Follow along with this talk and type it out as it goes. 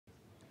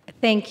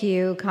Thank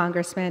you,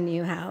 Congressman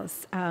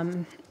Newhouse,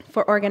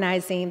 for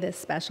organizing this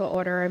special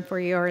order and for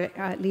your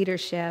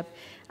leadership.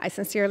 I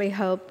sincerely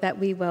hope that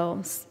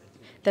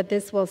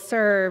this will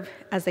serve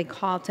as a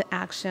call to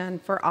action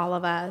for all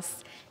of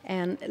us.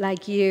 And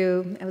like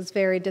you, I was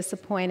very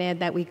disappointed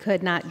that we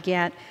could not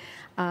get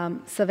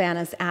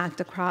Savannah's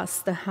Act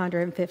across the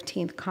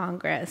 115th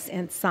Congress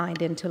and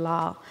signed into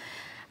law.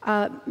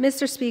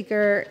 Mr.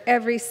 Speaker,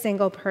 every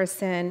single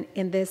person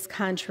in this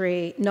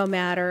country, no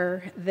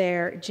matter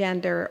their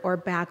gender or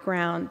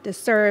background,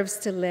 deserves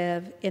to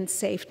live in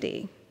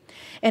safety.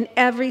 And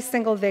every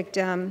single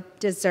victim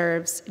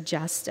deserves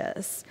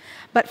justice.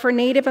 But for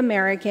Native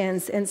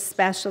Americans, and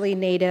especially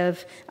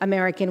Native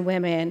American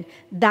women,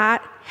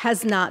 that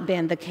has not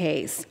been the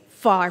case.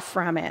 Far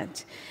from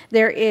it.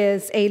 There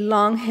is a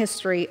long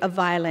history of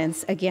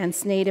violence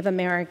against Native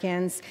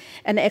Americans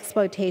and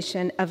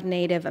exploitation of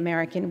Native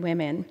American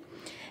women.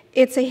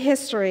 It's a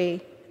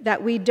history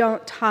that we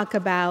don't talk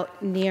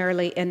about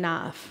nearly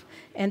enough.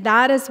 And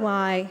that is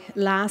why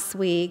last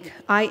week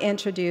I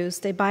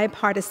introduced a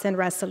bipartisan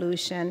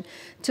resolution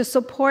to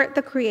support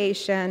the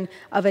creation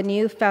of a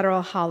new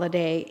federal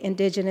holiday,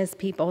 Indigenous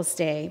Peoples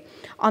Day,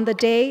 on the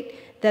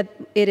date that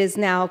it is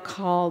now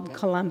called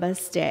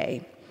Columbus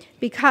Day.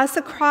 Because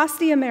across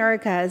the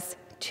Americas,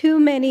 too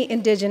many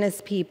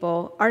indigenous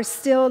people are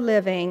still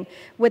living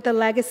with the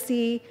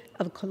legacy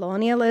of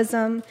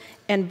colonialism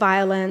and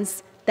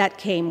violence that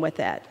came with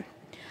it.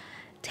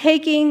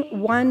 Taking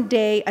one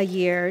day a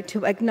year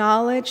to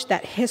acknowledge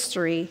that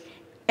history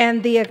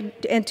and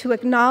to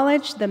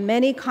acknowledge the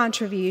many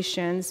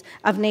contributions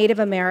of Native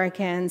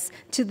Americans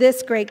to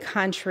this great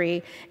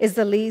country is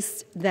the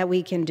least that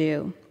we can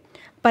do.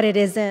 But it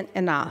isn't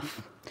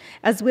enough.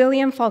 As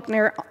William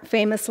Faulkner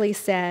famously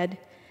said,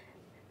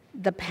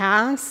 the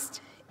past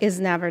is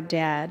never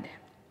dead.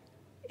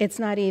 It's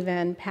not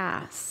even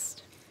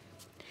past.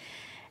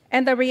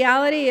 And the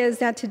reality is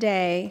that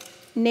today,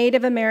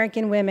 Native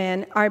American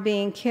women are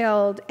being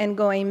killed and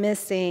going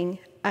missing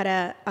at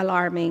an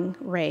alarming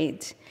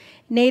rate.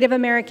 Native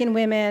American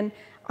women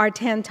are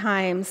 10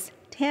 times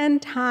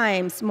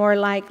more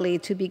likely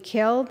to be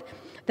killed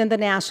than the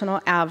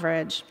national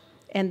average,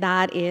 and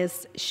that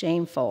is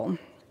shameful.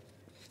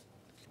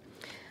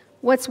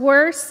 What's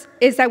worse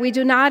is that we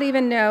do not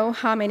even know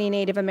how many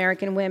Native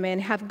American women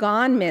have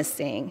gone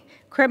missing.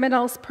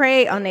 Criminals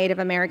prey on Native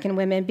American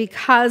women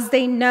because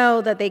they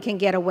know that they can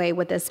get away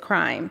with this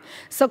crime.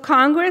 So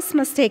Congress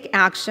must take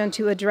action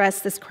to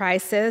address this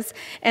crisis,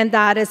 and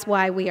that is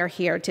why we are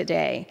here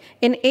today.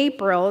 In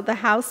April, the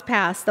House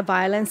passed the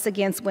Violence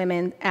Against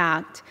Women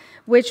Act,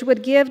 which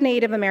would give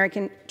Native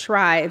American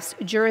tribes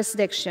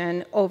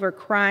jurisdiction over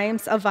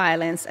crimes of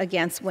violence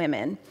against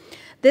women.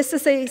 This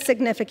is a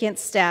significant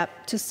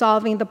step to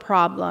solving the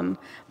problem,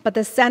 but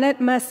the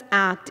Senate must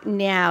act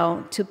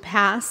now to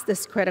pass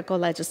this critical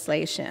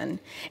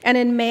legislation. And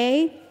in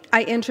May,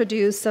 I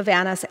introduced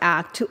Savannah's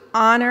Act to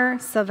honor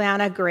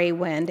Savannah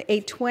Graywind,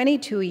 a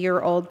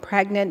 22-year-old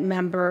pregnant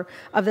member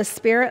of the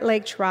Spirit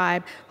Lake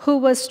tribe who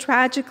was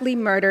tragically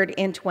murdered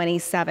in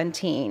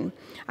 2017.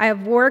 I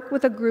have worked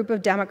with a group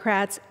of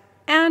Democrats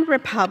and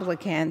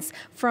Republicans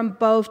from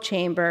both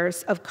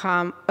chambers of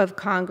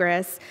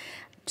Congress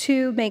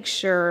to make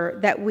sure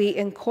that we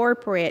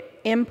incorporate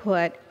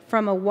input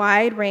from a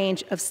wide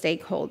range of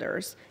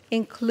stakeholders,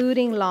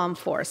 including law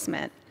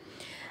enforcement.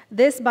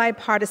 This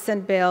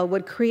bipartisan bill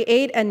would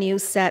create a new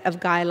set of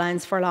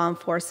guidelines for law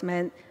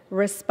enforcement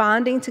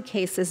responding to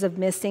cases of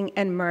missing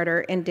and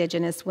murdered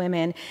Indigenous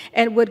women,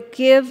 and would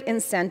give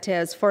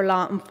incentives for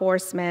law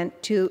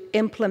enforcement to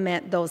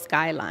implement those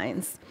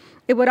guidelines.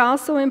 It would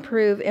also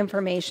improve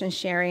information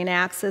sharing and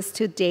access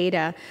to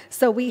data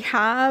so we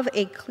have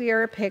a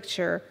clearer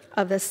picture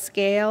of the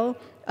scale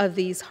of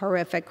these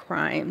horrific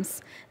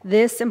crimes.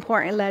 This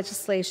important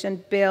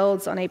legislation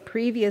builds on a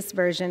previous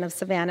version of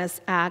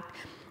Savannah's Act,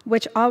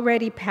 which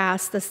already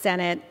passed the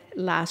Senate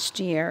last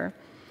year.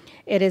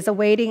 It is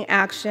awaiting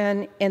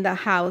action in the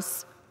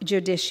House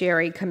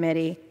Judiciary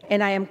Committee,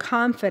 and I am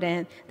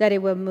confident that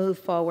it will move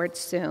forward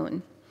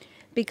soon.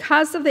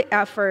 Because of the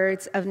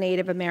efforts of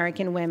Native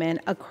American women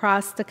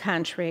across the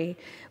country,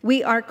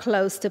 we are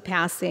close to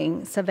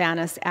passing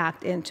Savannah's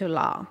Act into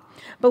law.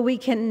 But we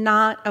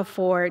cannot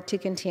afford to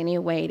continue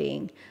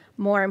waiting.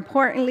 More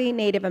importantly,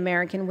 Native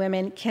American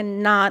women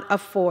cannot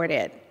afford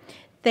it.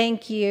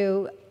 Thank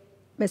you,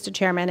 Mr.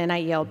 Chairman, and I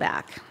yield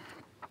back.